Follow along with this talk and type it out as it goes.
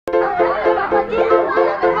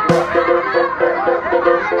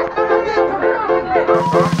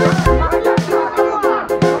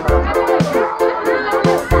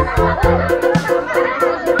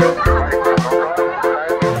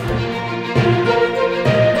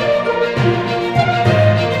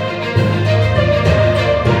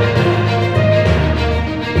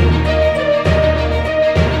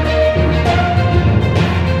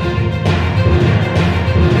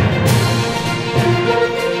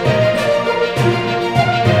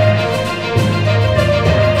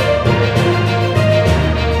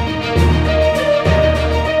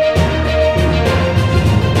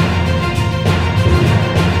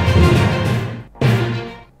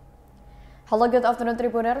Hello, good afternoon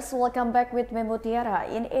Tribuners. Welcome back with me Mutiara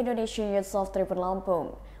in Indonesian News of Tribun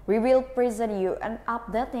Lampung. We will present you an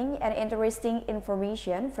updating and interesting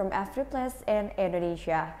information from every place in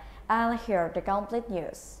Indonesia. And here the complete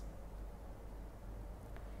news.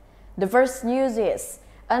 The first news is,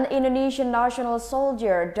 an Indonesian national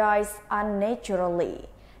soldier dies unnaturally.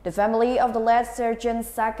 The family of the late Sergeant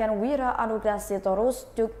Second Wira Anugrah Sitorus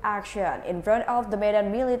took action in front of the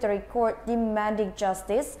Medan Military Court demanding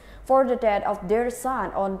justice for the death of their son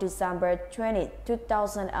on December 20,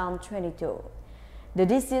 2022. The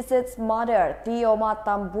deceased's mother, Tioma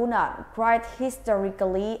Tambunan, cried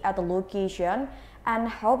hysterically at the location and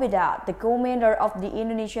hoped that the commander of the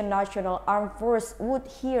Indonesian National Armed Force would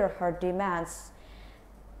hear her demands.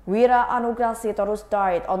 Wira Anugrah Sitorus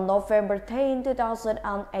died on November 10,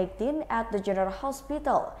 2018 at the General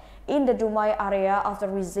Hospital in the Dumai area after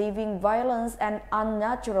receiving violence and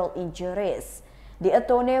unnatural injuries. The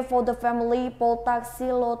attorney for the family, Poltak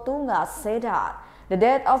Silotunga, said that the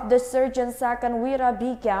death of the Sergeant Second Wira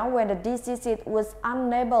began when the deceased was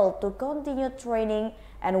unable to continue training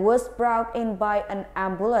and was brought in by an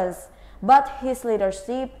ambulance. But his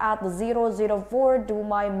leadership at the 004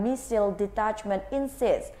 Dumai Missile Detachment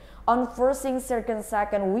insists on forcing Sergeant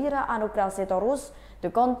Second Wira Anugrah Sitorus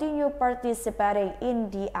to continue participating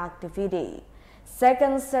in the activity.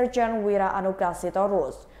 Second Sergeant Wira Anugrah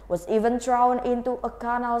Sitorus was even thrown into a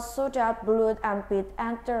canal so that blood and pit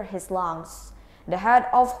entered his lungs. The head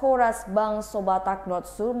of Horas Bang Sobatak North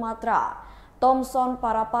Sumatra, Thomson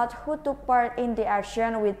Parapat, who took part in the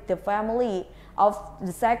action with the family of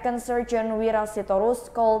the Second Sergeant Wira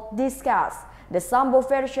Sitorus, called discuss the Sambo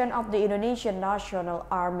version of the Indonesian National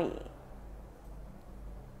Army.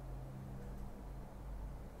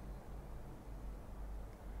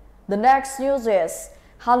 The next news is,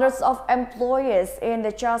 hundreds of employees in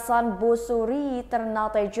the Casan Busuri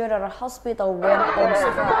Ternate General Hospital went on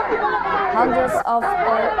strike. Hundreds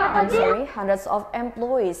of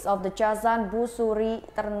employees of the Casan Busuri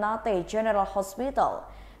Ternate General Hospital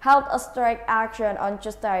held a strike action on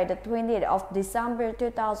Tuesday, the 20th of December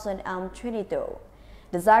 2022.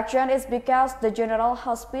 This action is because the General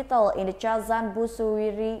Hospital in the Casan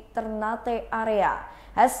Busuri Ternate area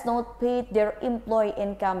has not paid their employee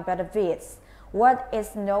income benefits. What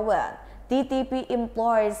is known, TTP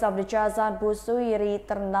employees of the Casan Busuri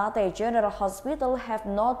Ternate General Hospital have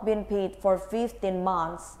not been paid for 15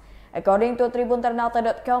 months. According to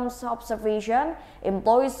TribunTernate.com's observation,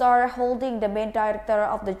 employees are holding the main director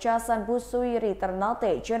of the Casan Busuri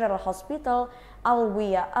Ternate General Hospital,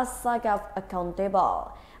 Alwia Assagaf,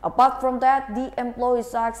 accountable. Apart from that, the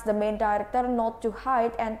employees asked the main director not to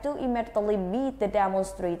hide and to immediately meet the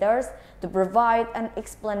demonstrators to provide an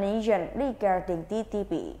explanation regarding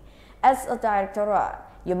TTP. As a directorate,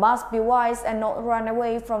 you must be wise and not run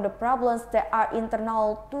away from the problems that are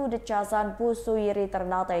internal to the Casan Busuri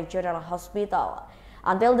Ternate General Hospital.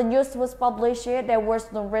 Until the news was published, there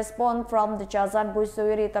was no response from the Casan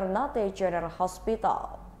Busuri Ternate General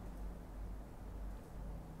Hospital.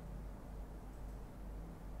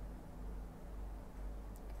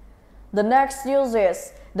 The next news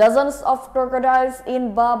is, dozens of crocodiles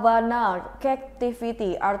in Babana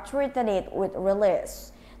captivity are threatened with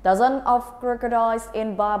release. Dozens of crocodiles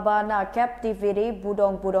in Babana captivity,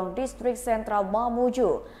 Budong District, Central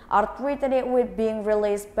Mamuju, are threatened with being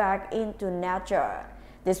released back into nature.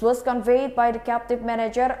 This was conveyed by the captive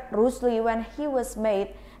manager Rusli when he was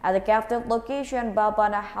made at the captive location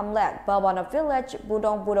Babana Hamlet, Babana Village,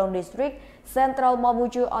 Budong District, Central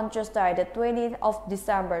Mamuju on Tuesday, the 20th of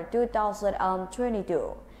December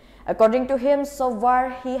 2022. According to him, so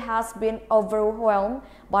far he has been overwhelmed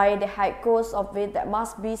by the high cost of it that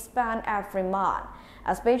must be spent every month,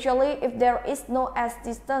 especially if there is no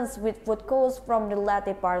assistance with food costs from the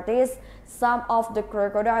latter parties. Some of the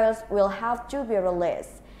crocodiles will have to be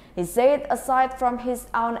released. He said aside from his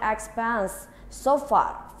own expense, so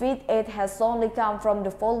far, feed aid has only come from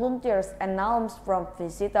the volunteers and alms from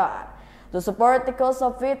visitors. To support the cost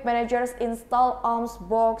of feed, managers install alms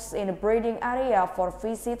box in the breeding area for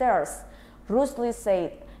visitors. Rusli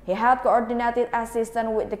said he had coordinated assistance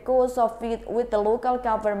with the cost of feed with the local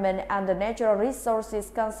government and the Natural Resources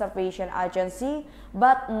Conservation Agency,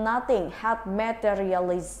 but nothing had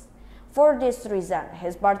materialized. For this reason,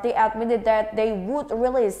 his party admitted that they would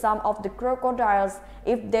release some of the crocodiles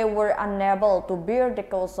if they were unable to bear the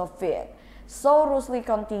cost of feed. So Rusli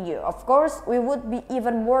continued, of course, we would be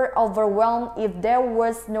even more overwhelmed if there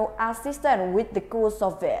was no assistance with the cost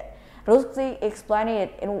of it. Rusli explained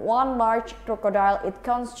it, in one large crocodile it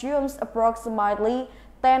consumes approximately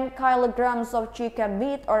 10 kilograms of chicken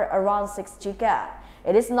meat or around 6 chicken.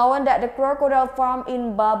 It is known that the crocodile farm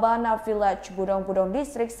in Babana village, Budong-Budong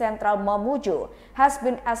district, Central Mamuju, has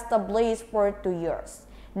been established for 2 years.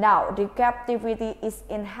 Now, the captivity is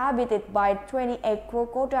inhabited by 28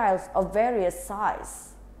 crocodiles of various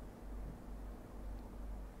sizes.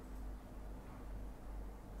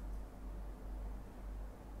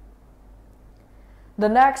 The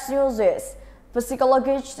next news is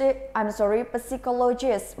psychologists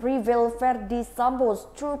reveal Ferdi Sambo's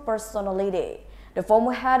true personality. The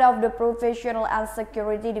former head of the Professional and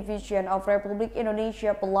Security Division of Republic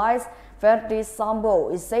Indonesia Police, Ferdi Sambo,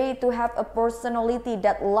 is said to have a personality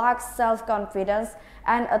that lacks self-confidence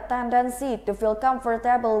and a tendency to feel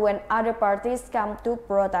comfortable when other parties come to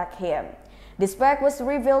protect him. This fact was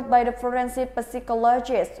revealed by the forensic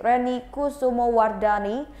psychologist Reni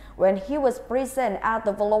Kusumowardani when he was present at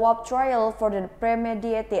the follow-up trial for the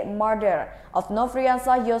premeditated murder of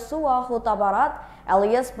Nofriansah Yosua Huta Barat,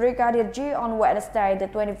 alias Brigadir J, on Wednesday, the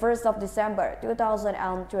 21st of December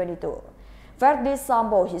 2022. Ferdi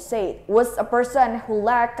Sambo, he said, was a person who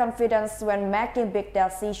lacked confidence when making big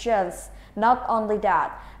decisions. Not only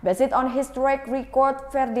that, based on his track record,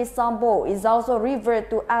 Ferdi Sambo is also referred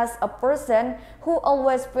to as a person who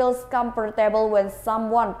always feels comfortable when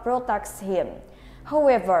someone protects him.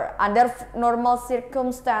 However, under normal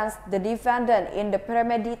circumstances, the defendant in the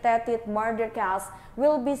premeditated murder case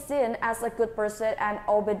will be seen as a good person and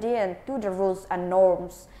obedient to the rules and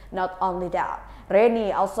norms. Not only that,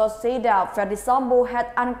 Reni also said that Ferdi Sambo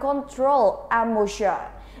had uncontrolled emotion.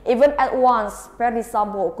 Even at once, Ferdi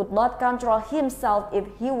Sambo could not control himself if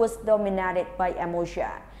he was dominated by emotion.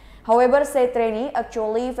 However, said Reni,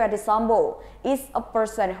 actually Ferdi Sambo is a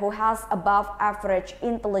person who has above average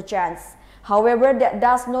intelligence. However, that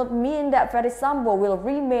does not mean that Ferdi Sambo will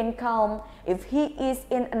remain calm if he is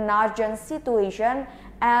in an urgent situation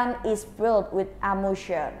and is filled with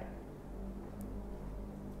emotion.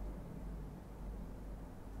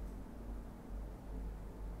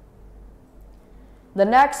 The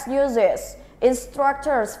next news is,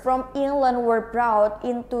 instructors from England were brought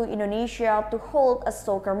into Indonesia to hold a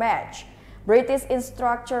soccer match. British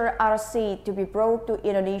instructors are said to be brought to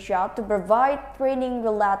Indonesia to provide training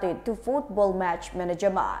related to football match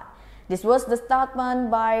management. This was the statement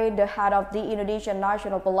by the head of the Indonesian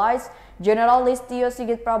National Police, General Listio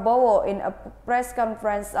Sigit Prabowo, in a press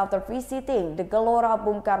conference after visiting the Gelora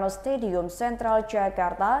Bung Karno Stadium, Central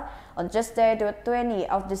Jakarta, on Tuesday, the 20th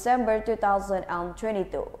of December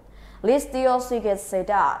 2022. Listio Sigit said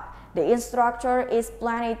that the instructor is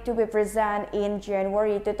planned to be present in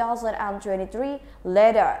January 2023.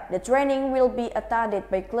 Later, the training will be attended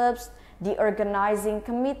by clubs, the organizing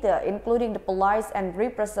committee, including the police and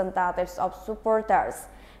representatives of supporters.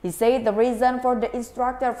 He said the reason for the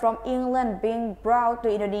instructor from England being brought to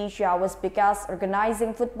Indonesia was because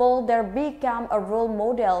organizing football there became a role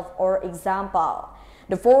model or example.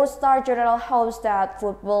 The four-star general hopes that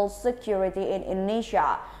football security in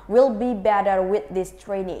Indonesia will be better with this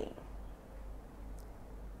training.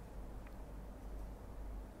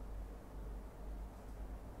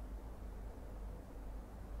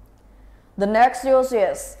 The next news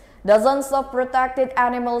is, dozens of protected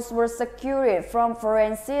animals were secured from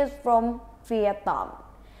forensics from Vietnam.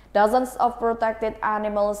 Dozens of protected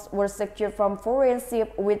animals were secured from forensics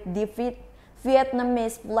with the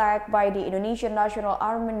Vietnamese flag by the Indonesian National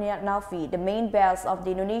Army Navy, the main base of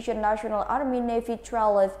the Indonesian National Army Navy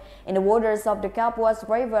 12 in the waters of the Kapuas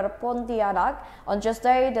River, Pontianak, on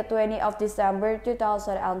Tuesday, the 20th of December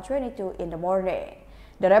 2022 in the morning.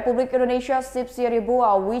 The Republic Indonesia ship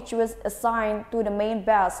Siribua, which was assigned to the main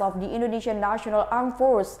base of the Indonesian National Armed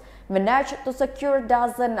Force, managed to secure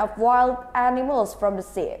dozens of wild animals from the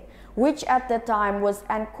ship, which at the time was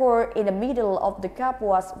anchored in the middle of the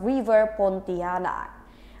Kapuas River, Pontianak.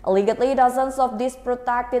 Allegedly, dozens of these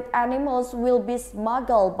protected animals will be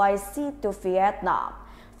smuggled by sea to Vietnam.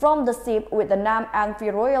 From the ship with the name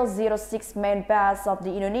MV Royal 06 main base of the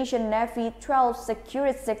Indonesian Navy, 12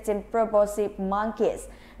 secured 16 proboscis monkeys,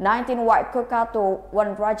 19 white cockatoo,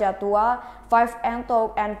 1 Raja Tua, 5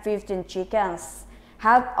 entok, and 15 chickens.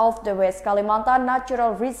 Head of the West Kalimantan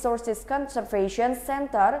Natural Resources Conservation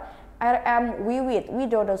Center, RM Wiwit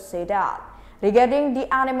Widodo, said that regarding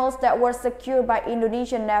the animals that were secured by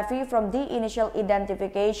Indonesian Navy from the initial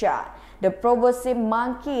identification, the proboscis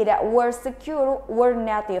monkey that were secured were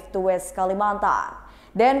native to West Kalimantan.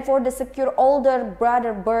 Then for the secure older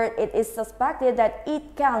brother bird, it is suspected that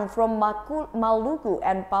it came from Maluku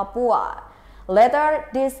and Papua. Later,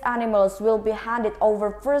 these animals will be handed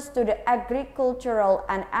over first to the Agricultural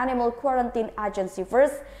and Animal Quarantine Agency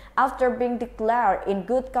first. After being declared in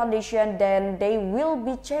good condition, then they will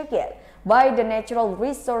be checked by the Natural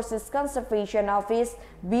Resources Conservation Office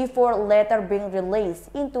before later being released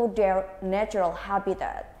into their natural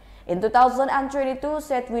habitat. In 2022,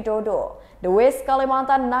 said Widodo, the West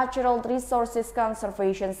Kalimantan Natural Resources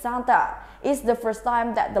Conservation Center is the first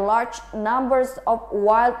time that the large numbers of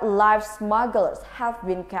wildlife smugglers have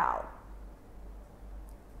been caught.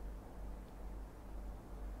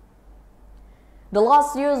 The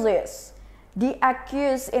last uses. The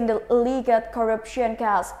accused in the alleged corruption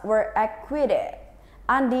case were acquitted.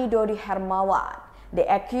 Andi Dodi Hermawan. The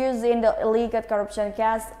accused in the alleged corruption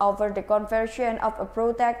case over the conversion of a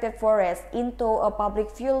protected forest into a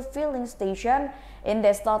public fuel filling station in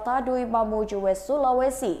Desa Tadui Mamuju, West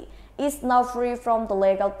Sulawesi is now free from the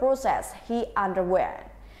legal process he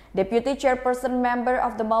underwent. Deputy Chairperson member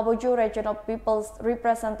of the Mamuju Regional People's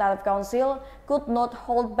Representative Council could not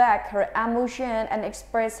hold back her emotion and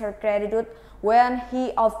express her gratitude when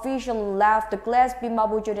he officially left the Class B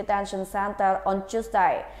Mamuju Detention Center on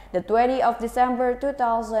Tuesday, the 20th of December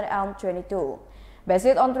 2022.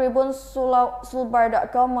 Based on Tribun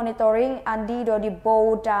Sulbar.com monitoring, Andi Dodi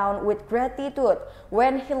bowed down with gratitude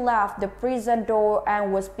when he left the prison door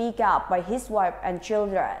and was picked up by his wife and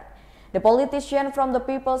children. The politician from the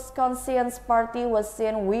People's Conscience Party was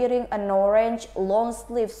seen wearing an orange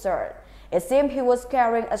long-sleeve shirt. It seemed he was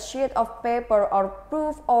carrying a sheet of paper or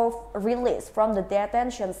proof of release from the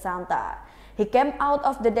detention center. He came out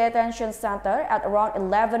of the detention center at around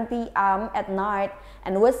 11 p.m. at night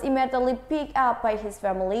and was immediately picked up by his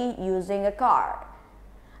family using a car.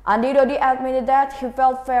 Andi Dodi admitted that he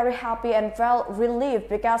felt very happy and felt relieved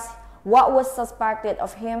because what was suspected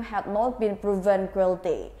of him had not been proven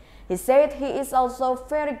guilty. He said he is also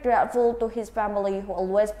very grateful to his family who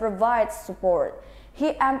always provides support.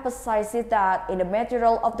 He emphasized that in the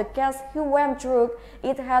material of the case he went through,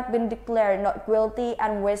 it had been declared not guilty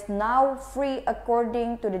and was now free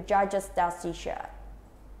according to the judge's decision.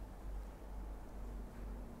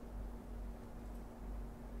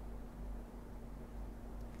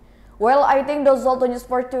 Well, I think those are all the news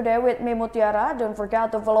for today with me, Mutiara. Don't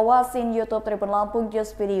forget to follow us in YouTube Tribun Lampung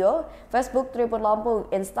News Video, Facebook Tribun Lampung,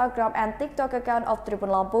 Instagram and TikTok account of Tribun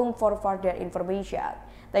Lampung for further information.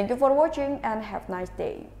 Thank you for watching and have a nice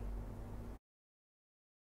day.